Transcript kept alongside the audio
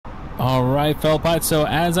All right, Felpot. So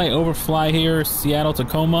as I overfly here, Seattle,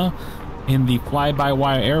 Tacoma, in the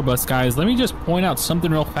fly-by-wire Airbus, guys, let me just point out something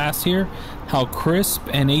real fast here. How crisp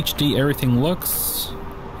and HD everything looks.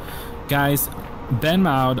 Guys, Ben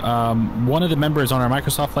Maud, one of the members on our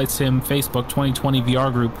Microsoft Flight Sim Facebook 2020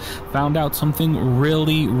 VR group, found out something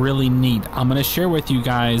really, really neat. I'm going to share with you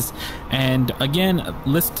guys. And again,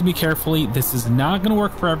 listen to me carefully. This is not going to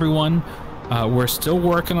work for everyone. We're still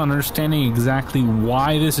working on understanding exactly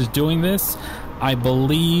why this is doing this. I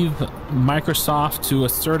believe Microsoft, to a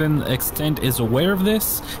certain extent, is aware of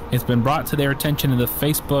this. It's been brought to their attention in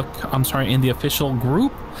the in the official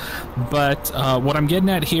group. But what I'm getting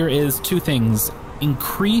at here is two things: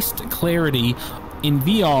 increased clarity in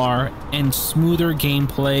VR and smoother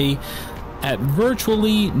gameplay at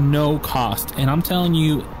virtually no cost. And I'm telling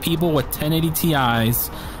you, people with 1080 Ti's,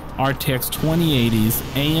 RTX 2080s,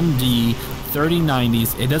 AMD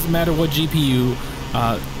 3090s, it doesn't matter what GPU,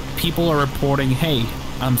 people are reporting, hey,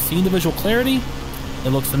 I'm seeing the visual clarity, it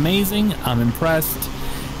looks amazing, I'm impressed.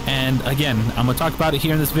 And again, I'm gonna talk about it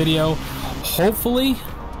here in this video. Hopefully,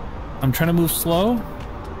 I'm trying to move slow.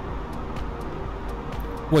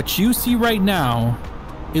 What you see right now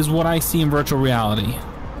is what I see in virtual reality.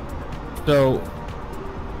 So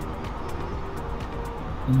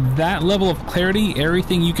that level of clarity,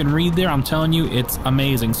 everything you can read there, I'm telling you, it's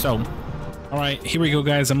amazing. So all right, here we go,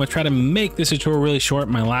 guys. I'm gonna try to make this tutorial really short.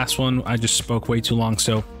 My last one, I just spoke way too long.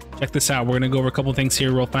 So check this out. We're gonna go over a couple things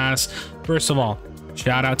here real fast. First of all,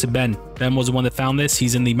 shout out to Ben. Ben was the one that found this.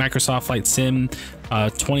 He's in the Microsoft Flight Sim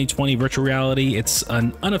 2020 virtual reality. It's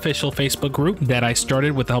an unofficial Facebook group that I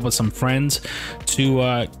started with the help of some friends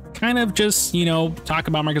to kind of just, you know, talk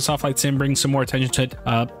about Microsoft Flight Sim, bring some more attention to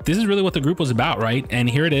it. This is really what the group was about, right? And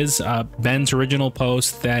here it is, Ben's original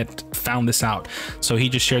post that found this out. So he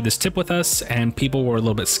just shared this tip with us, and people were a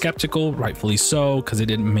little bit skeptical, rightfully so, because it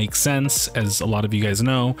didn't make sense, as a lot of you guys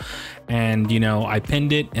know. And, you know, I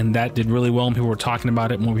pinned it, and that did really well, and people were talking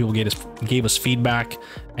about it. More people gave us feedback,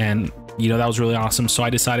 and you know, that was really awesome. So I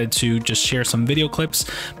decided to just share some video clips,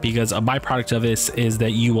 because a byproduct of this is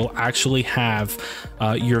that you will actually have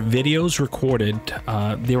your videos recorded.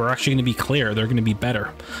 They were actually going to be clear. They're going to be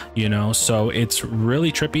better, you know, so it's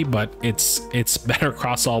really trippy, but it's better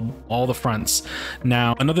across all the fronts.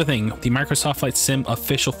 Now, another thing, the Microsoft Flight Sim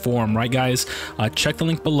official forum, right, guys? Check the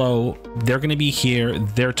link below. They're going to be here.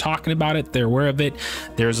 They're talking about it. They're aware of it.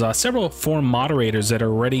 There's several forum moderators that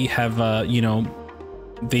already have, you know,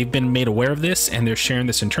 they've been made aware of this, and they're sharing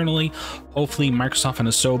this internally. Hopefully Microsoft and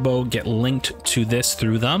Asobo get linked to this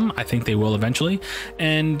through them. I think they will eventually,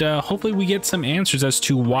 and hopefully we get some answers as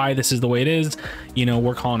to why this is the way it is. You know,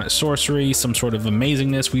 we're calling it sorcery, some sort of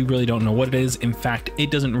amazingness. We really don't know what it is. In fact,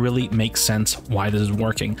 it doesn't really make sense why this is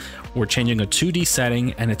working. We're changing a 2D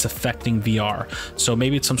setting and it's affecting VR, so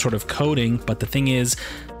maybe it's some sort of coding. But the thing is,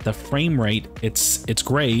 the frame rate, it's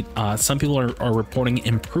great. Some people are reporting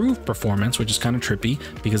improved performance, which is kind of trippy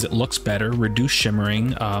because it looks better, reduced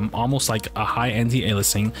shimmering, almost like a high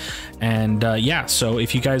anti-aliasing. And yeah, so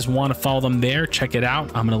if you guys want to follow them there, check it out.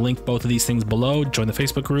 I'm going to link both of these things below. Join the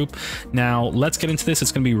Facebook group. Now let's get into this.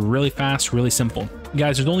 It's going to be really fast, really simple.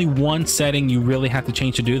 Guys, there's only one setting you really have to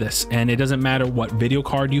change to do this, and it doesn't matter what video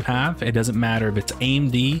card you have. It doesn't matter if it's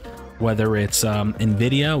AMD, whether it's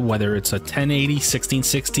NVIDIA, whether it's a 1080,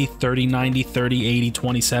 1660, 3090, 3080,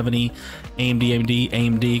 2070,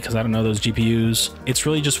 AMD, because I don't know those GPUs. It's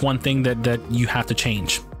really just one thing that you have to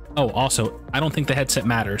change. Oh, also, I don't think the headset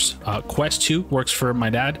matters. Quest 2 works for my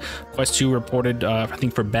dad. Quest 2 reported, I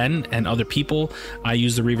think, for Ben and other people. I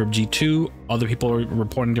use the Reverb G2. Other people are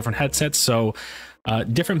reporting different headsets. So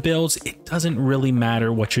different builds, it doesn't really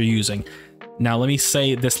matter what you're using. Now, let me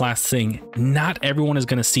say this last thing. Not everyone is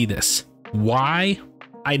going to see this. Why?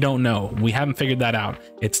 I don't know. We haven't figured that out.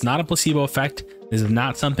 It's not a placebo effect. This is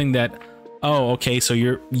not something that, oh, okay, so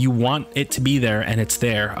you want it to be there and it's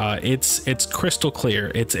there. It's crystal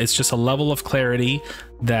clear. It's just a level of clarity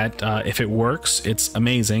that if it works, it's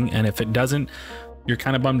amazing. And if it doesn't, you're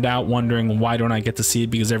kind of bummed out, wondering, why don't I get to see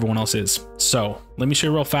it because everyone else is? So let me show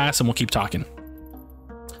you real fast and we'll keep talking.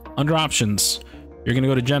 Under options, you're going to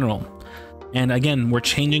go to general. And again, we're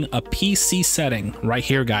changing a PC setting right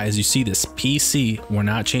here, guys. You see this PC. We're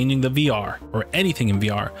not changing the VR or anything in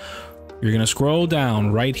VR. You're going to scroll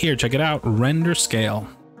down right here. Check it out. Render scale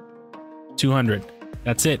 200.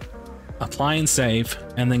 That's it. Apply and save,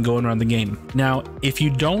 and then go and run the game. Now, if you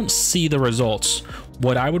don't see the results,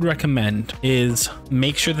 what I would recommend is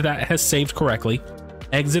make sure that has saved correctly.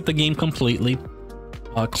 Exit the game completely.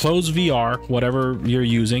 Close VR, whatever you're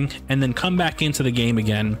using, and then come back into the game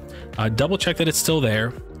again. Double check that it's still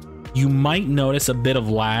there. You might notice a bit of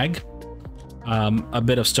lag. a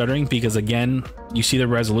bit of stuttering, because again, you see the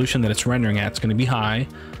resolution that it's rendering at, it's going to be high.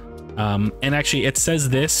 And actually it says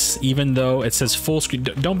this, even though it says full screen.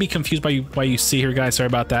 Don't be confused by what you see here, guys. Sorry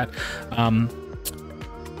about that.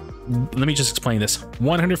 Let me just explain this.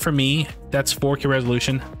 100 for me, that's 4K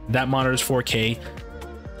resolution. That monitor is 4K.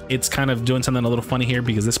 It's kind of doing something a little funny here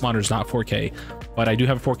because this monitor is not 4K, but I do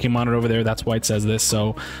have a 4K monitor over there. That's why it says this.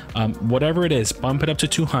 So whatever it is, bump it up to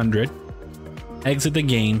 200, exit the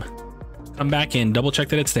game, come back in, double check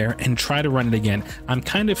that it's there, and try to run it again. I'm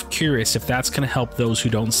kind of curious if that's going to help those who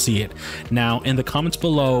don't see it. Now, in the comments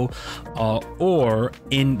below, or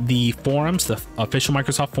in the forums, the official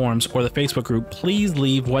Microsoft forums, or the Facebook group, please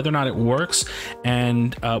leave whether or not it works,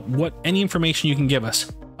 and any information you can give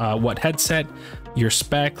us. What headset, your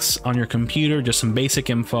specs on your computer, just some basic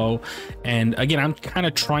info. And again, I'm kind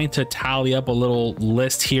of trying to tally up a little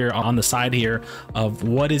list here on the side here of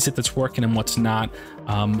what is it that's working and what's not.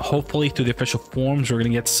 Hopefully through the official forums, we're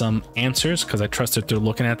going to get some answers, because I trust that they're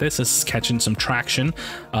looking at this. This is catching some traction.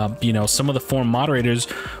 You know, some of the forum moderators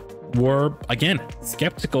were, again,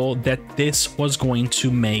 skeptical that this was going to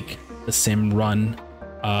make the sim run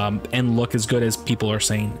and look as good as people are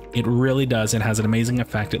saying. It really does. It has an amazing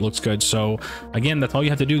effect. It looks good. So again, that's all you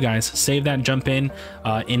have to do, guys. Save that and jump in.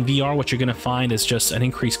 In VR, what you're going to find is just an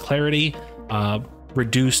increased clarity,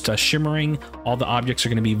 reduced shimmering. All the objects are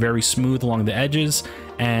going to be very smooth along the edges,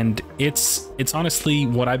 and it's honestly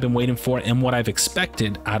what I've been waiting for and what I've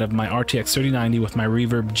expected out of my RTX 3090 with my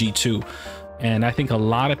Reverb G2. And I think a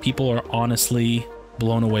lot of people are honestly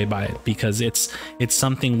blown away by it, because it's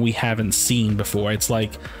something we haven't seen before. It's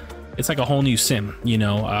like a whole new sim, you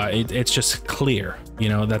know. It's just clear, you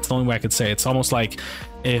know. That's the only way I could say. It's almost like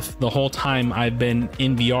if the whole time I've been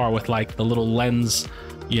in VR with like the little lens,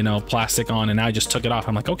 you know, plastic on, and I just took it off,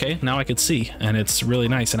 I'm like, okay, now I could see, and it's really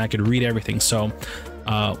nice, and I could read everything. So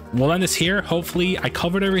we'll end this here. Hopefully I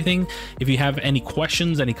covered everything. If you have any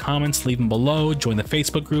questions, any comments, leave them below. Join the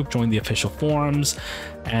Facebook group, join the official forums,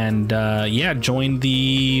 and yeah, join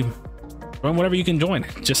whatever you can join.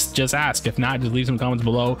 Just ask. If not, just leave some comments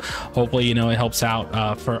below. Hopefully, you know, it helps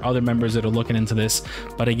out for other members that are looking into this.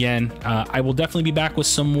 But again, I will definitely be back with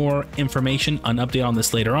some more information, an update on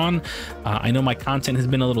this later on. I know my content has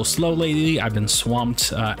been a little slow lately. I've been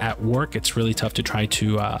swamped at work. It's really tough to try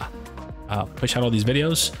to push out all these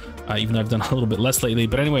videos, even though I've done a little bit less lately.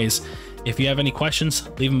 But anyways, if you have any questions,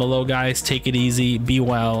 leave them below, guys. Take it easy, be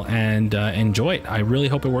well, and enjoy it. I really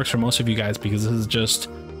hope it works for most of you guys, because this is just,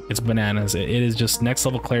 it's bananas. It is just next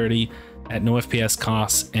level clarity at no FPS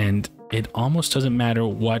costs, and it almost doesn't matter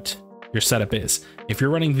what your setup is. If you're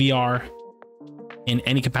running VR in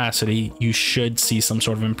any capacity, you should see some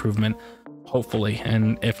sort of improvement, hopefully.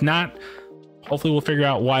 And if not, hopefully we'll figure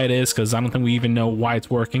out why it is, because I don't think we even know why it's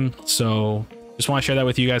working. So just want to share that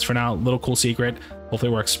with you guys for now. Little cool secret.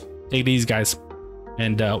 Hopefully it works. Take it easy, guys.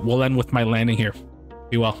 And we'll end with my landing here.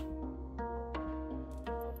 Be well.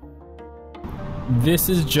 This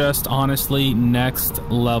is just honestly next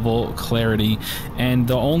level clarity, and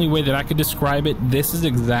the only way that I could describe it, this is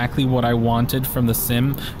exactly what I wanted from the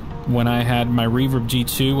sim when I had my Reverb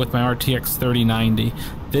G2 with my RTX 3090.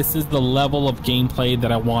 This is the level of gameplay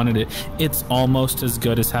that I wanted it. It's almost as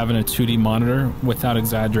good as having a 2D monitor without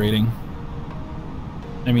exaggerating.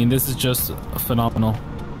 I mean, this is just phenomenal.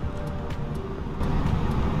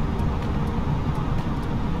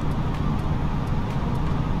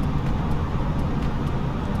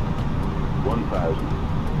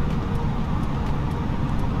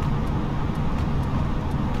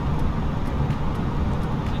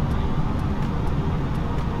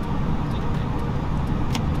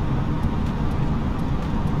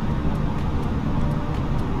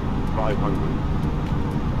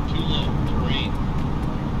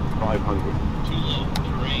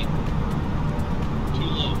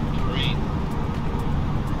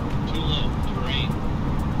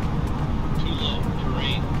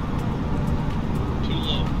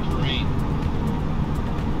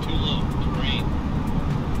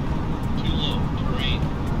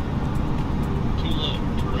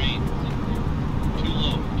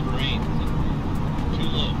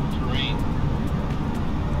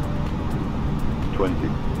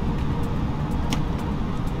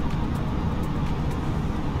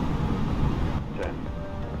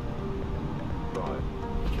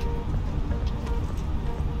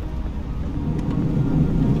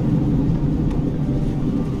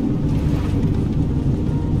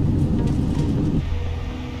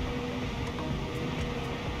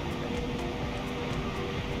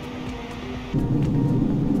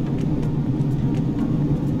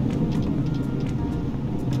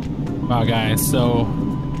 Wow, guys, so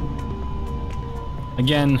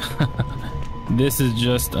again, This is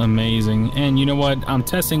just amazing. And you know what? I'm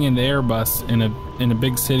testing in the Airbus in a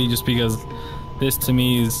big city just because this to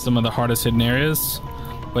me is some of the hardest hidden areas,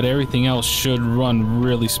 but everything else should run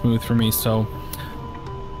really smooth for me. So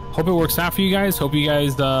hope it works out for you guys. Hope you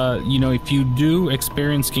guys, you know, if you do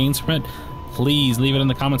experience gains from it, please leave it in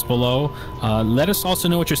the comments below. Let us also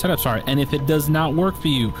know what your setups are, and if it does not work for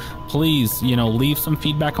you, please, you know, leave some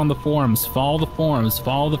feedback on the forums. Follow the forums,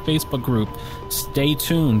 follow the Facebook group. Stay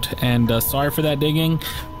tuned, and sorry for that digging.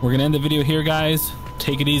 We're gonna end the video here, guys.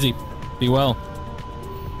 Take it easy. Be well.